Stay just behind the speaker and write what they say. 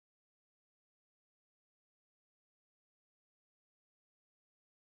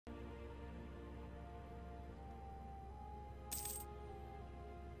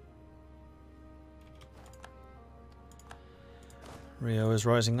Rio is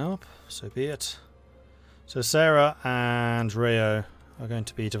rising up, so be it. So Sarah and Rio are going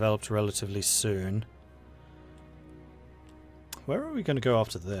to be developed relatively soon. Where are we going to go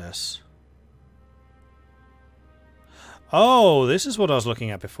after this? Oh, this is what I was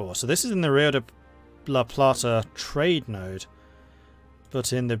looking at before. So this is in the Rio de la Plata trade node,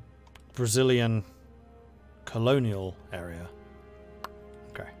 but in the Brazilian colonial area.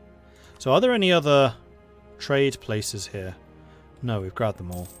 Okay. So are there any other trade places here? No, we've grabbed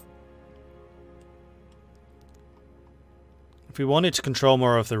them all. If we wanted to control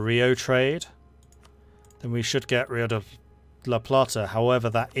more of the Rio trade, then we should get Rio de la Plata.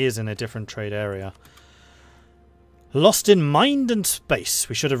 However, that is in a different trade area. Lost in mind and space.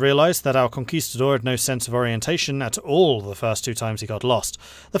 We should have realised that our conquistador had no sense of orientation at all the first 2 times he got lost.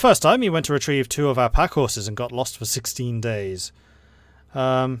 The first time he went to retrieve 2 of our pack horses and got lost for 16 days.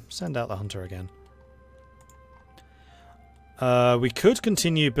 Send out the hunter again. We could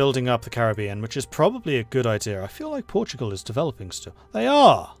continue building up the Caribbean, which is probably a good idea. I feel like Portugal is developing still. They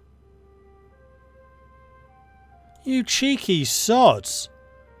are! You cheeky sods!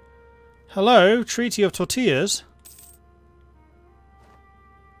 Hello, Treaty of Tortillas?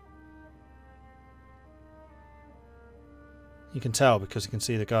 You can tell because you can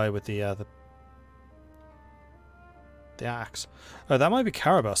see the guy with the axe. Oh, that might be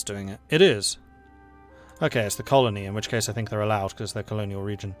Carabas doing it. It is. Okay, it's the colony, in which case I think they're allowed because they're colonial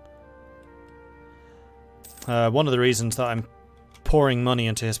region. One of the reasons that I'm pouring money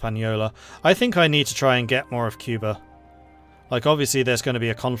into Hispaniola, I think I need to try and get more of Cuba. Like, obviously there's going to be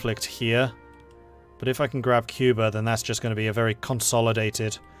a conflict here, but if I can grab Cuba, then that's just going to be a very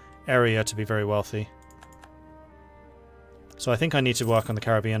consolidated area to be very wealthy. So I think I need to work on the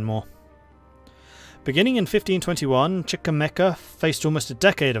Caribbean more. Beginning in 1521, Chichimeca faced almost a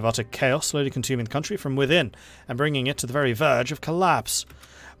decade of utter chaos, slowly consuming the country from within and bringing it to the very verge of collapse.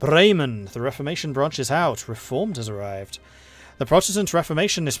 Bremen, the Reformation branch is out. Reformed has arrived. The Protestant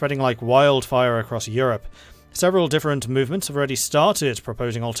Reformation is spreading like wildfire across Europe. Several different movements have already started,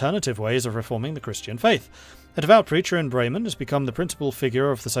 proposing alternative ways of reforming the Christian faith. A devout preacher in Bremen has become the principal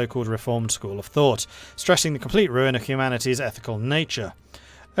figure of the so-called Reformed school of thought, stressing the complete ruin of humanity's ethical nature.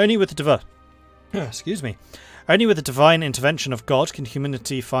 Only with the Only with the divine intervention of God can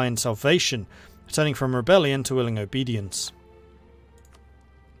humanity find salvation, turning from rebellion to willing obedience.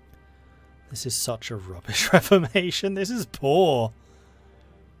 This is such a rubbish reformation. This is poor.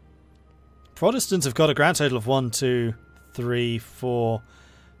 Protestants have got a grand total of 1, 2, 3, 4,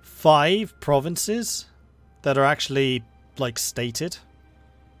 5 provinces that are actually, like, stated.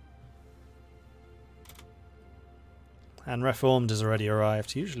 And Reformed has already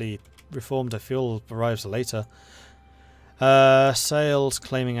arrived. Usually Reformed, I feel, arrives later. Sales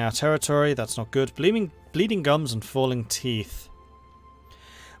claiming our territory. That's not good. Bleeding gums and falling teeth.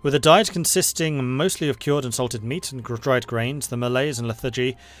 With a diet consisting mostly of cured and salted meat and dried grains, the malaise and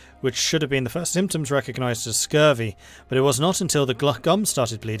lethargy, which should have been the first symptoms recognised as scurvy, but it was not until the gums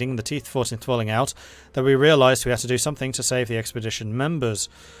started bleeding and the teeth falling out that we realised we had to do something to save the expedition members.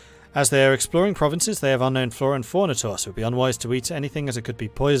 As they are exploring provinces, they have unknown flora and fauna to us. It would be unwise to eat anything as it could be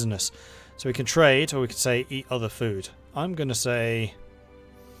poisonous. So we can trade, or we could say eat other food. I'm going to say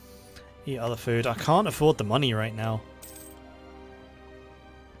eat other food. I can't afford the money right now.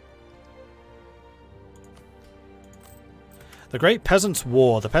 The Great Peasants'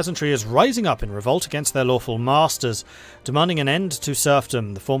 War. The peasantry is rising up in revolt against their lawful masters, demanding an end to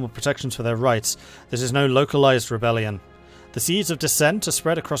serfdom, the form of protections for their rights. This is no localized rebellion. The seeds of dissent are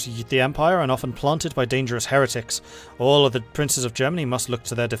spread across the empire and often planted by dangerous heretics. All of the princes of Germany must look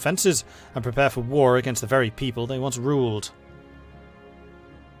to their defences and prepare for war against the very people they once ruled.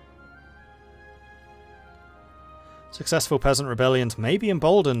 Successful peasant rebellions may be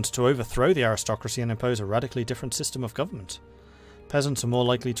emboldened to overthrow the aristocracy and impose a radically different system of government. Peasants are more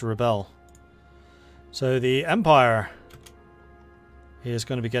likely to rebel. So the empire is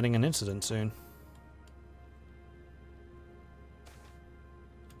going to be getting an incident soon.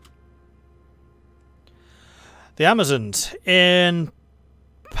 The Amazons. In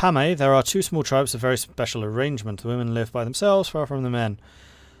Pame, there are 2 small tribes of very special arrangement. The women live by themselves, far from the men.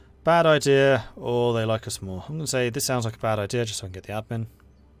 Bad idea, or they like us more. I'm going to say this sounds like a bad idea, just so I can get the admin.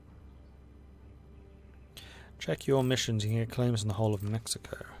 Check your missions. You can get claims in the whole of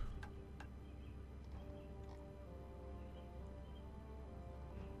Mexico.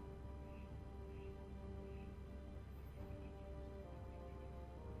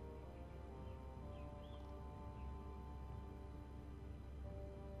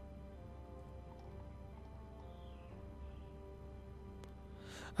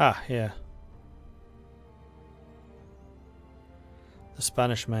 Ah, here. The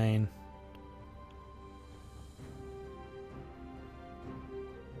Spanish Main.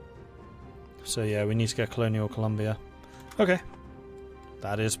 So yeah, we need to get colonial Colombia. Okay.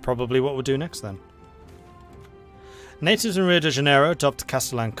 That is probably what we'll do next then. Natives in Rio de Janeiro adopt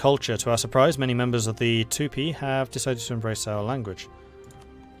Castellan culture. To our surprise, many members of the Tupi have decided to embrace our language.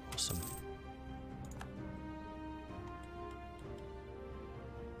 Awesome.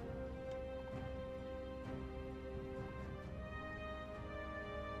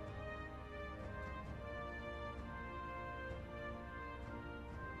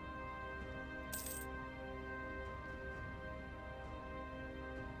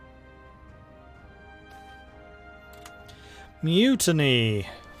 Mutiny!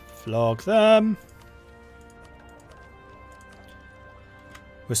 Flog them!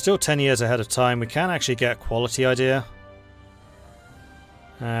 We're still 10 years ahead of time. We can actually get a quality idea.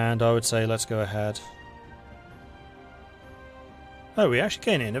 And I would say let's go ahead. Oh, we actually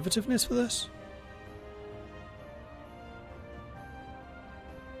gain innovativeness for this?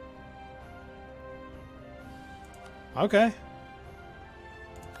 Okay.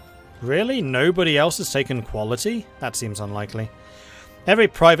 Really? Nobody else has taken quality? That seems unlikely. Every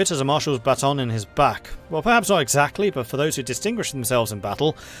private has a marshal's baton in his back. Well, perhaps not exactly, but for those who distinguish themselves in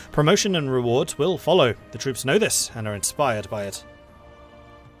battle, promotion and rewards will follow. The troops know this and are inspired by it.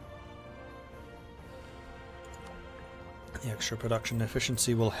 The extra production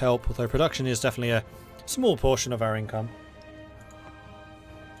efficiency will help, although production is definitely a small portion of our income.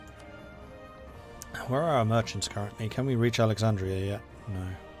 Where are our merchants currently? Can we reach Alexandria yet? No.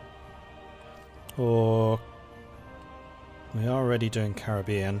 Or we are already doing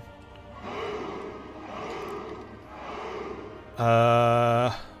Caribbean. We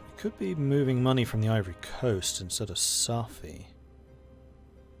could be moving money from the Ivory Coast instead of Safi.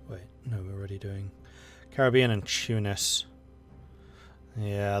 Wait, no, we're already doing Caribbean and Tunis.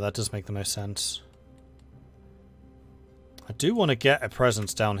 Yeah, that does make the most sense. I do want to get a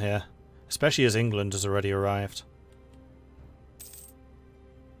presence down here, especially as England has already arrived.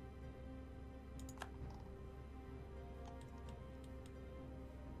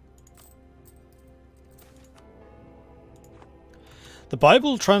 The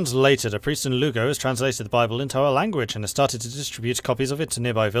Bible translated. A priest in Lugo has translated the Bible into our language and has started to distribute copies of it to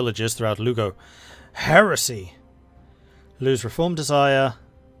nearby villages throughout Lugo. Heresy! Lose reform desire.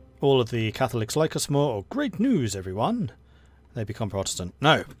 All of the Catholics like us more. Oh, great news, everyone. They become Protestant.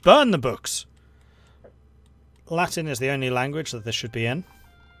 No, burn the books! Latin is the only language that this should be in.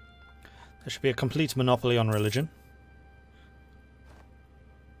 There should be a complete monopoly on religion.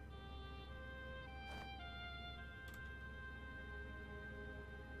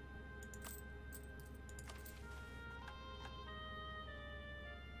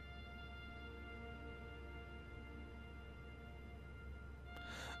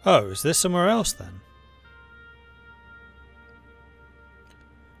 Oh, is this somewhere else then?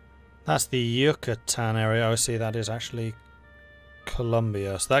 That's the Yucatan area. I see that is actually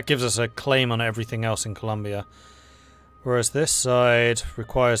Colombia. So that gives us a claim on everything else in Colombia. Whereas this side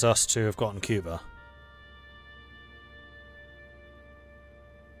requires us to have gotten Cuba.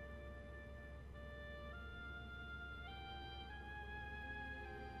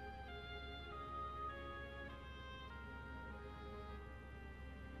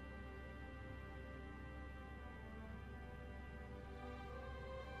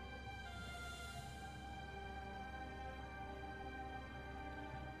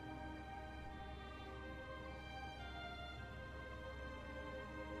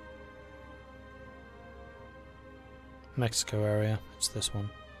 Mexico area. It's this one.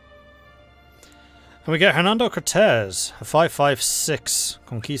 And we get Hernando Cortez, a 556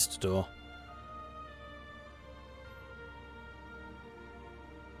 conquistador.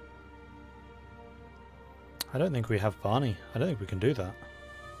 I don't think we have Barney. I don't think we can do that.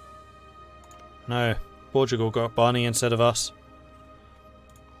 No, Portugal got Barney instead of us.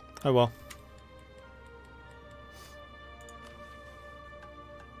 Oh well.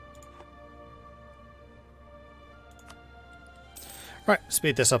 Right,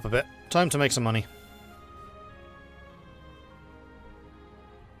 speed this up a bit. Time to make some money.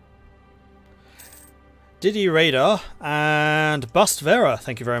 Diddy Radar and Bust Vera,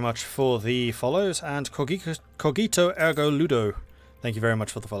 thank you very much for the follows. And Cogito Ergo Ludo, thank you very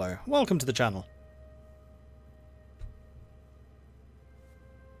much for the follow. Welcome to the channel.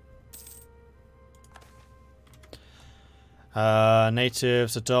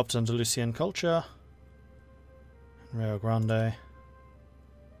 Natives adopt Andalusian culture. Rio Grande.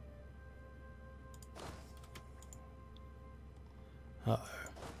 Uh-oh.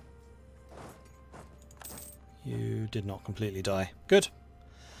 You did not completely die. Good.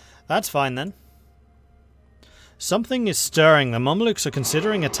 That's fine then. Something is stirring. The Mamelukes are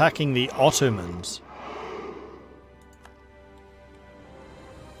considering attacking the Ottomans.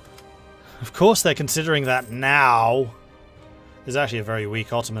 Of course they're considering that now. There's actually a very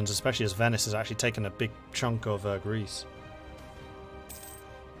weak Ottomans, especially as Venice has actually taken a big chunk of Greece.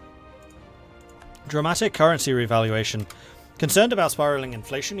 Dramatic currency revaluation. Concerned about spiraling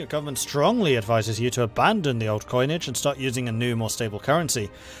inflation, your government strongly advises you to abandon the old coinage and start using a new, more stable currency.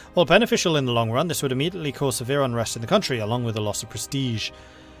 While beneficial in the long run, this would immediately cause severe unrest in the country, along with a loss of prestige.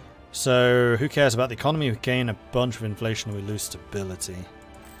 So, who cares about the economy? We gain a bunch of inflation and we lose stability.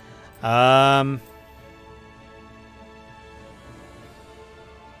 I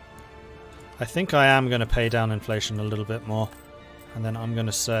think I am going to pay down inflation a little bit more. And then I'm going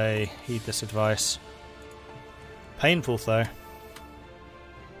to say, heed this advice. Painful, though.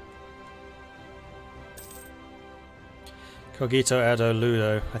 Cogito ergo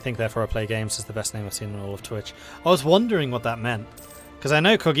ludo. I think therefore I play games is the best name I've seen in all of Twitch. I was wondering what that meant. Because I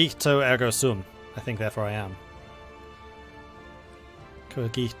know cogito ergo sum. I think therefore I am.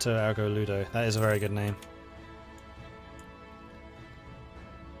 Cogito ergo ludo. That is a very good name.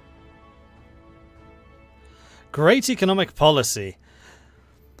 Great economic policy.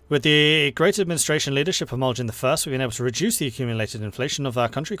 With the great administration leadership of Mordred I, we've been able to reduce the accumulated inflation of our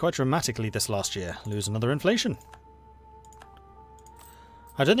country quite dramatically this last year. Lose another inflation.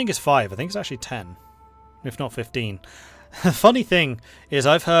 I don't think it's 5, I think it's actually 10. If not 15. The funny thing is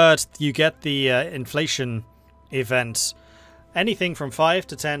I've heard you get the inflation events anything from 5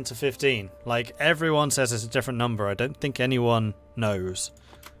 to 10 to 15. Like, everyone says it's a different number. I don't think anyone knows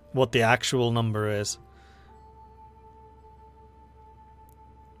what the actual number is.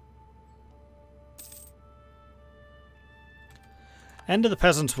 End of the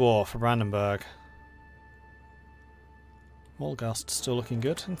Peasants' War for Brandenburg. Wolgast's still looking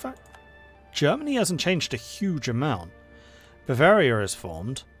good. In fact, Germany hasn't changed a huge amount. Bavaria is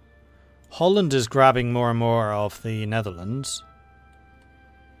formed. Holland is grabbing more and more of the Netherlands.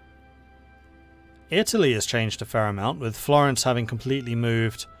 Italy has changed a fair amount, with Florence having completely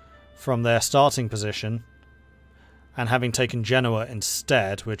moved from their starting position and having taken Genoa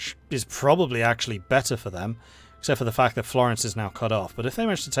instead, which is probably actually better for them. Except for the fact that Florence is now cut off. But if they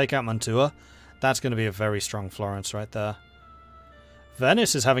manage to take out Mantua, that's going to be a very strong Florence right there.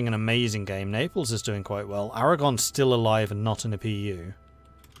 Venice is having an amazing game. Naples is doing quite well. Aragon's still alive and not in a PU.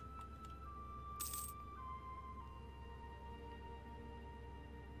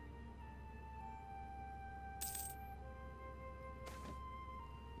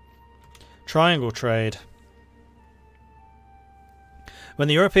 Triangle trade. When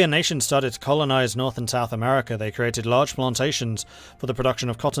the European nations started to colonize North and South America, they created large plantations for the production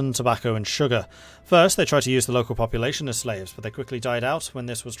of cotton, tobacco and sugar. First, they tried to use the local population as slaves, but they quickly died out when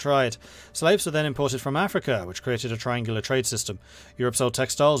this was tried. Slaves were then imported from Africa, which created a triangular trade system. Europe sold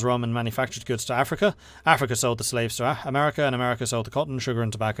textiles, rum and manufactured goods to Africa. Africa sold the slaves to America, and America sold the cotton, sugar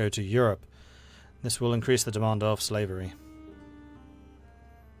and tobacco to Europe. This will increase the demand of slavery.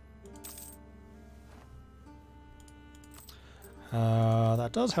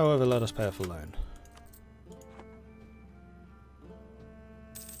 That does, however, let us pay off a loan.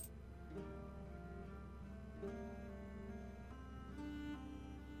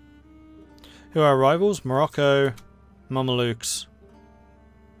 Who are our rivals? Morocco, Mamelukes,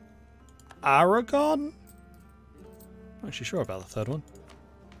 Aragon? I'm actually sure about the third one.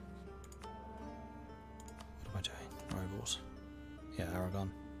 What am I doing? Rivals. Yeah,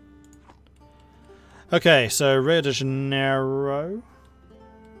 Aragon. Okay, so Rio de Janeiro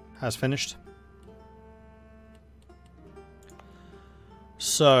has finished.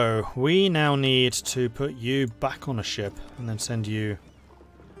 So, we now need to put you back on a ship and then send you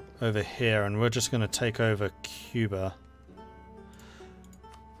over here, and we're just going to take over Cuba.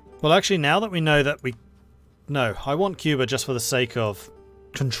 Well, actually, now that we know that we... No, I want Cuba just for the sake of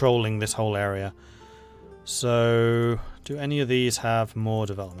controlling this whole area. So, do any of these have more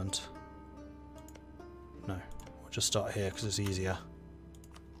development? No, we'll just start here because it's easier.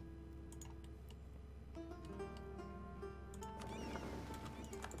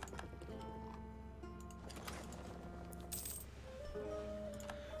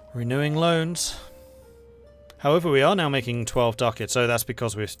 Renewing loans. However, we are now making 12 ducats, so that's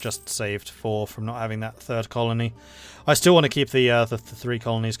because we've just saved 4 from not having that third colony. I still want to keep the 3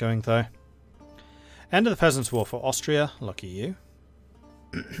 colonies going, though. End of the Peasants' War for Austria. Lucky you.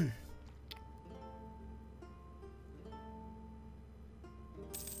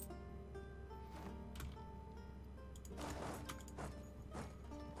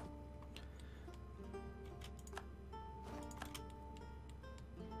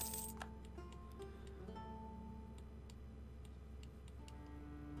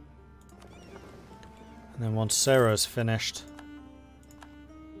 And then once Sarah's finished,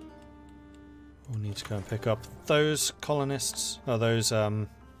 we'll need to go and pick up those colonists, or those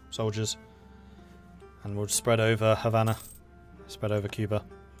soldiers. And we'll spread over Havana, spread over Cuba.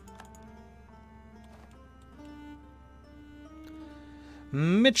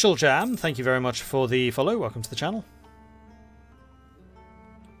 Mitchell Jam, thank you very much for the follow. Welcome to the channel.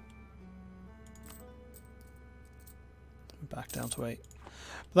 Back down to 8.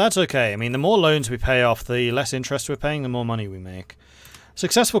 But that's okay. I mean, the more loans we pay off, the less interest we're paying, the more money we make.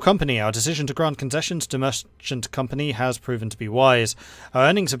 Successful company. Our decision to grant concessions to merchant company has proven to be wise. Our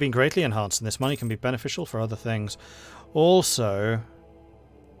earnings have been greatly enhanced, and this money can be beneficial for other things. Also,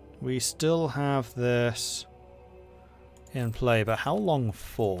 we still have this in play, but how long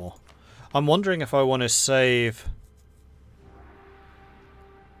for? I'm wondering if I want to save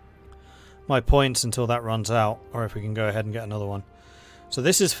my points until that runs out, or if we can go ahead and get another one. So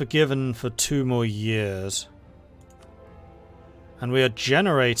this is forgiven for 2 more years. And we are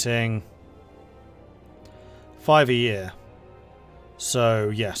generating 5 a year. So,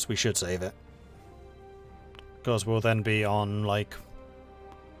 yes, we should save it. Because we'll then be on, like,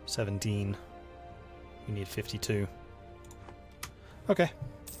 17. We need 52. Okay.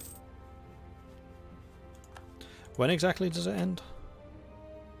 When exactly does it end?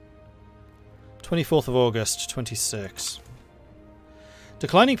 24th of August, 26.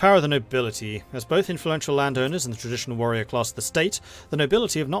 Declining power of the nobility. As both influential landowners and the traditional warrior class of the state, the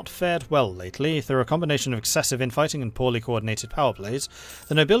nobility have not fared well lately. Through a combination of excessive infighting and poorly coordinated power plays,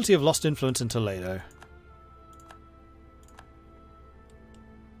 the nobility have lost influence in Toledo.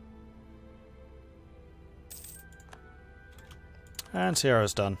 And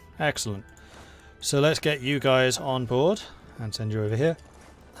Sierra's done. Excellent. So let's get you guys on board and send you over here.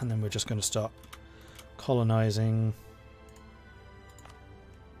 And then we're just going to start colonizing.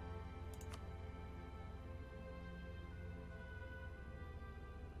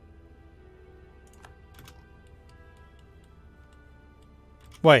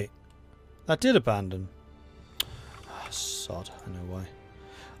 Wait, that did abandon. Oh, sod, I know why. I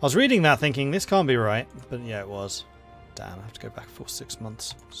was reading that thinking, this can't be right, but yeah, it was. Damn, I have to go back for 6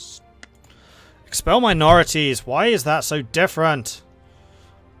 months. Expel minorities, why is that so different?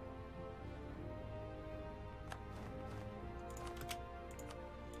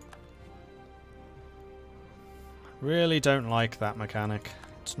 Really don't like that mechanic.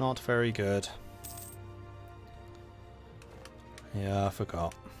 It's not very good. Yeah, I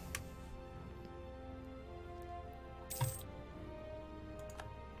forgot.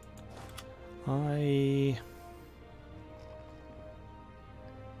 No,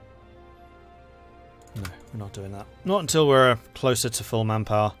 we're not doing that. Not until we're closer to full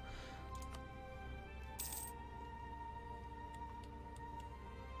manpower.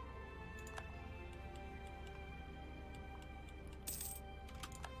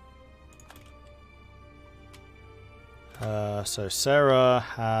 So Sarah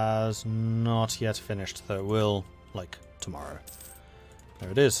has not yet finished, though it will, like, tomorrow. There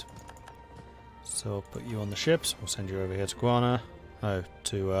it is. So I'll put you on the ships. We'll send you over here to Guana. Oh,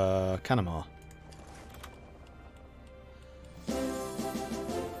 to Canamar.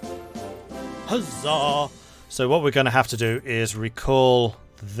 Huzzah! So what we're going to have to do is recall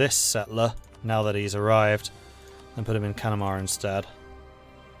this settler, now that he's arrived, and put him in Canamar instead.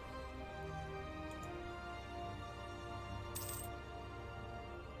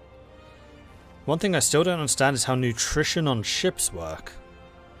 One thing I still don't understand is how nutrition on ships work.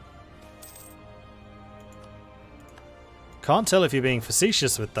 Can't tell if you're being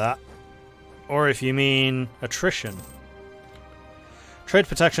facetious with that, or if you mean attrition. Trade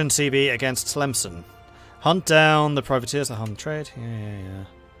protection CB against Tlemcen. Hunt down the privateers that harm the trade. Yeah.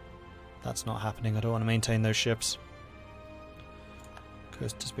 That's not happening. I don't want to maintain those ships.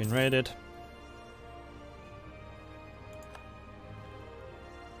 Coast has been raided.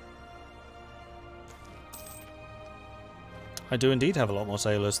 I do indeed have a lot more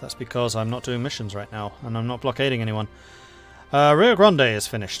sailors. That's because I'm not doing missions right now, and I'm not blockading anyone. Rio Grande is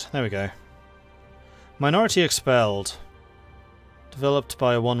finished. There we go. Minority expelled. Developed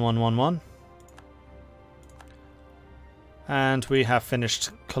by 1111. And we have finished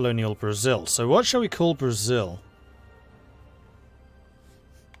colonial Brazil. So what shall we call Brazil?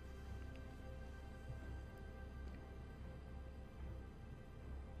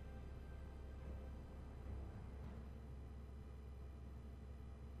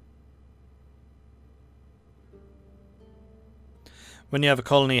 When you have a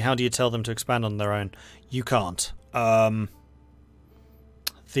colony, how do you tell them to expand on their own? You can't.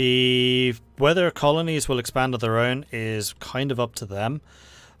 Whether colonies will expand on their own is kind of up to them.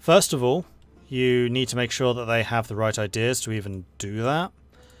 First of all, you need to make sure that they have the right ideas to even do that.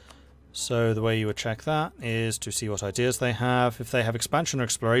 So the way you would check that is to see what ideas they have. If they have expansion or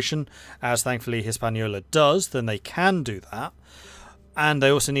exploration, as thankfully Hispaniola does, then they can do that. And they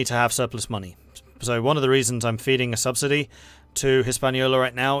also need to have surplus money. So one of the reasons I'm feeding a subsidy to Hispaniola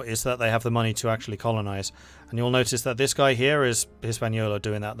right now is that they have the money to actually colonize. And you'll notice that this guy here is Hispaniola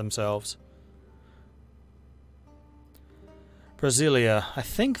doing that themselves. Brasilia. I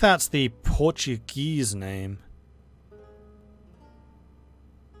think that's the Portuguese name.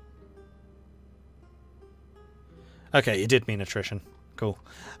 Okay, you did mean attrition. Cool.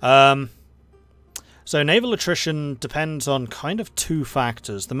 So naval attrition depends on kind of two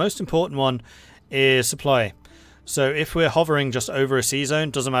factors. The most important one is supply. So if we're hovering just over a sea zone,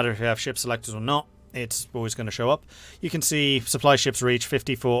 doesn't matter if you have ships selected or not, it's always going to show up. You can see supply ships reach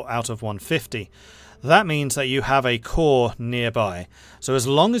 54 out of 150. That means that you have a core nearby. So as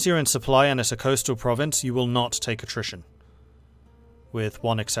long as you're in supply and it's a coastal province, you will not take attrition. With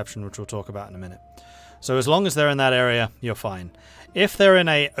one exception, which we'll talk about in a minute. So as long as they're in that area, you're fine. If they're in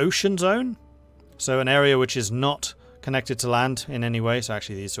an ocean zone, so an area which is not connected to land in any way, so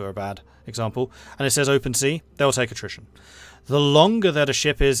actually these two are a bad example, and it says open sea, they'll take attrition. The longer that a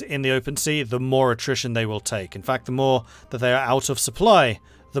ship is in the open sea, the more attrition they will take. In fact, the more that they are out of supply,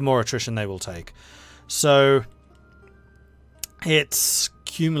 the more attrition they will take. So it's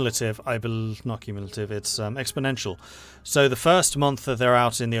cumulative, not cumulative, it's exponential. So the first month that they're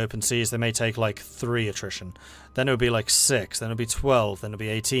out in the open seas, they may take like 3 attrition. Then it would be like 6, then it would be 12, then it would be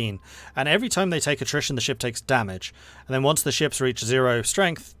 18. And every time they take attrition, the ship takes damage. And then once the ships reach 0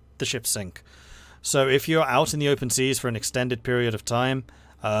 strength, the ships sink. So if you're out in the open seas for an extended period of time,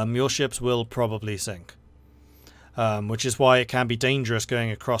 your ships will probably sink. Which is why it can be dangerous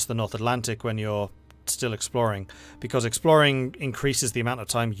going across the North Atlantic when you're still exploring, because exploring increases the amount of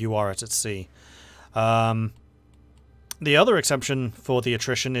time you are at sea. The other exception for the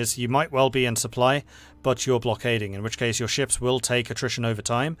attrition is you might well be in supply, but you're blockading, in which case your ships will take attrition over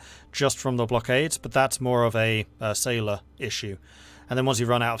time just from the blockades, but that's more of a sailor issue. And then once you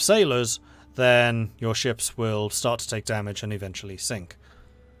run out of sailors, then your ships will start to take damage and eventually sink.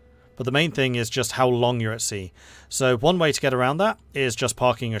 But the main thing is just how long you're at sea. So one way to get around that is just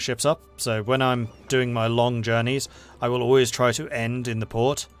parking your ships up. So when I'm doing my long journeys, I will always try to end in the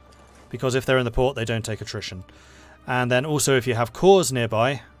port, because if they're in the port, they don't take attrition. And then also if you have cores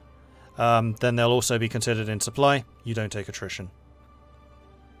nearby, then they'll also be considered in supply. You don't take attrition.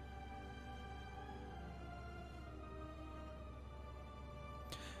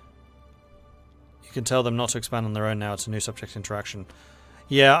 You can tell them not to expand on their own now. It's a new subject interaction.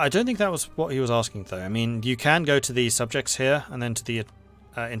 Yeah, I don't think that was what he was asking, though. I mean, you can go to the subjects here and then to the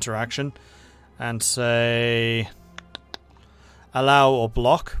interaction and say allow or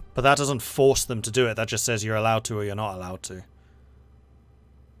block, but that doesn't force them to do it. That just says you're allowed to or you're not allowed to.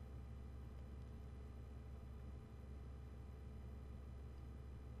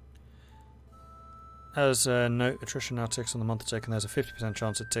 As a note, attrition now ticks on the month taken. There's a 50%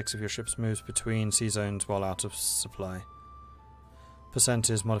 chance it ticks if your ship moves between sea zones while out of supply. Percent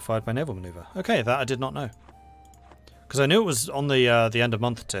is modified by naval maneuver. Okay, that I did not know. Because I knew it was on the end of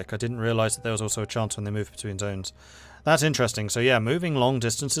month tick. I didn't realise that there was also a chance when they move between zones. That's interesting. So yeah, moving long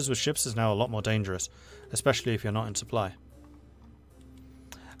distances with ships is now a lot more dangerous, especially if you're not in supply.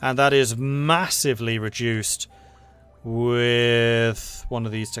 And that is massively reduced with one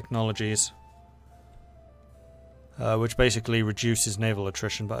of these technologies, which basically reduces naval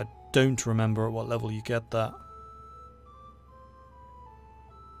attrition, but I don't remember at what level you get that.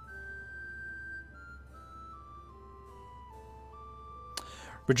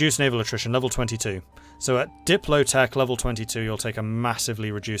 Reduce naval attrition, level 22. So at Diplotech level 22, you'll take a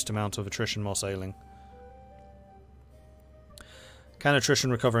massively reduced amount of attrition while sailing. Can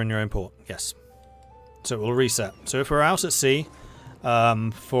attrition recover in your own port? Yes. So it will reset. So if we're out at sea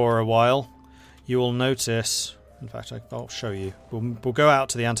for a while, you will notice... In fact, I'll show you. We'll go out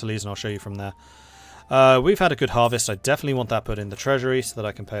to the Antilles and I'll show you from there. We've had a good harvest. I definitely want that put in the treasury so that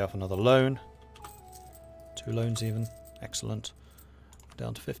I can pay off another loan. 2 loans even. Excellent.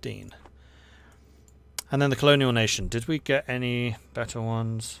 Down to 15. And then the colonial nation. Did we get any better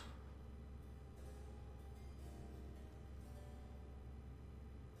ones?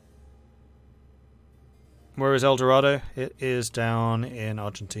 Where is El Dorado? It is down in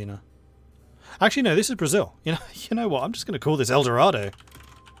Argentina. Actually, no, this is Brazil. You know what? I'm just going to call this El Dorado.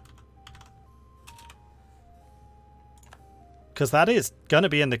 Because that is going to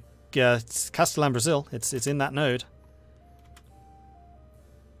be in the Castile, Brazil. It's in that node.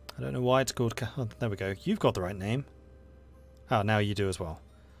 I don't know why it's called... Oh, there we go. You've got the right name. Oh, now you do as well.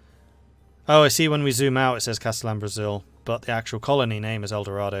 Oh, I see when we zoom out it says Castile, Brazil, but the actual colony name is El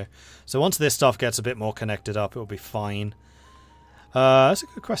Dorado. So once this stuff gets a bit more connected up, it will be fine. That's a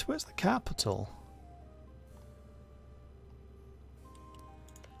good question. Where's the capital?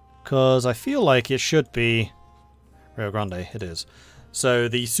 Because I feel like it should be Rio Grande. It is. So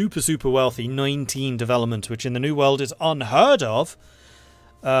the super wealthy 19 development, which in the New World is unheard of,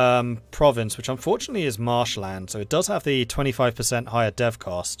 province, which unfortunately is marshland. So it does have the 25% higher dev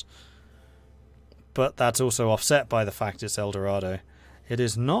cost. But that's also offset by the fact it's El Dorado. It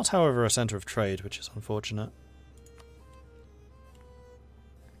is not, however, a centre of trade, which is unfortunate.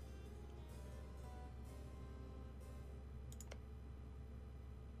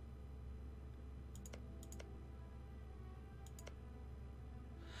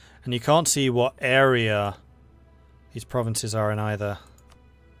 And you can't see what area these provinces are in either.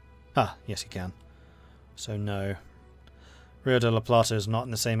 Ah, yes you can. So no. Rio de la Plata is not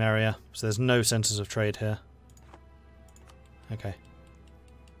in the same area, so there's no centres of trade here. Okay.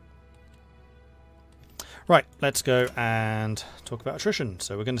 Right, let's go and talk about attrition.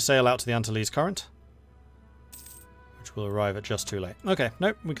 So we're going to sail out to the Antilles Current, which will arrive at just too late. Okay,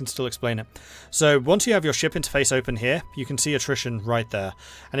 nope, we can still explain it. So once you have your ship interface open here, you can see attrition right there.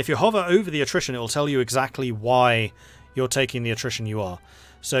 And if you hover over the attrition, it will tell you exactly why you're taking the attrition you are.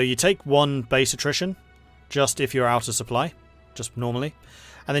 So you take 1 base attrition, just if you're out of supply, just normally.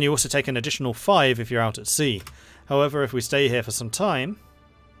 And then you also take an additional 5 if you're out at sea. However, if we stay here for some time,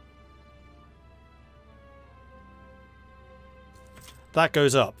 that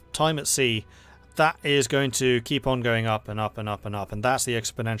goes up. Time at sea, that is going to keep on going up and up and up and up, and that's the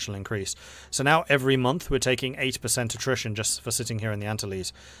exponential increase. So now every month we're taking 8% attrition just for sitting here in the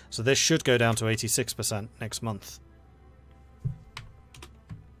Antilles. So this should go down to 86% next month.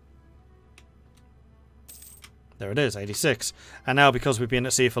 There it is, 86. And now because we've been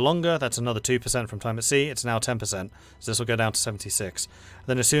at sea for longer, that's another 2% from time at sea. It's now 10%. So this will go down to 76.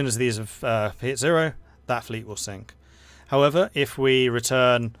 Then as soon as these have hit 0, that fleet will sink. However, if we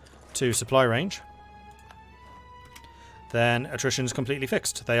return to supply range, then attrition is completely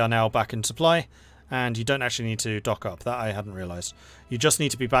fixed. They are now back in supply, and you don't actually need to dock up. That I hadn't realised. You just need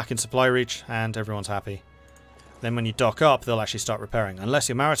to be back in supply reach, and everyone's happy. Then when you dock up, they'll actually start repairing. Unless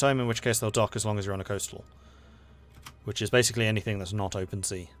you're maritime, in which case they'll dock as long as you're on a coastal. Which is basically anything that's not open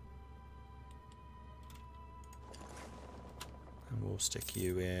sea. And we'll stick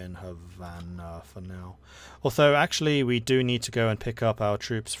you in Havana for now. Although, actually, we do need to go and pick up our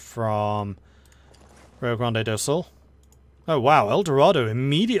troops from Rio Grande do Sul. Oh, wow. El Dorado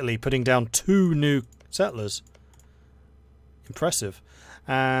immediately putting down 2 new settlers. Impressive.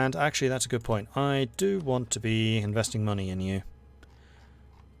 And actually, that's a good point. I do want to be investing money in you.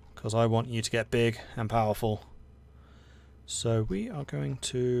 Because I want you to get big and powerful. So we are going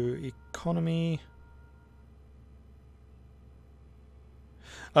to economy.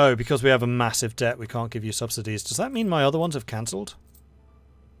 Oh, because we have a massive debt, we can't give you subsidies. Does that mean my other ones have cancelled?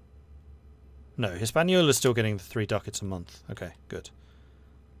 No, Hispaniola is still getting the 3 ducats a month. Okay, good.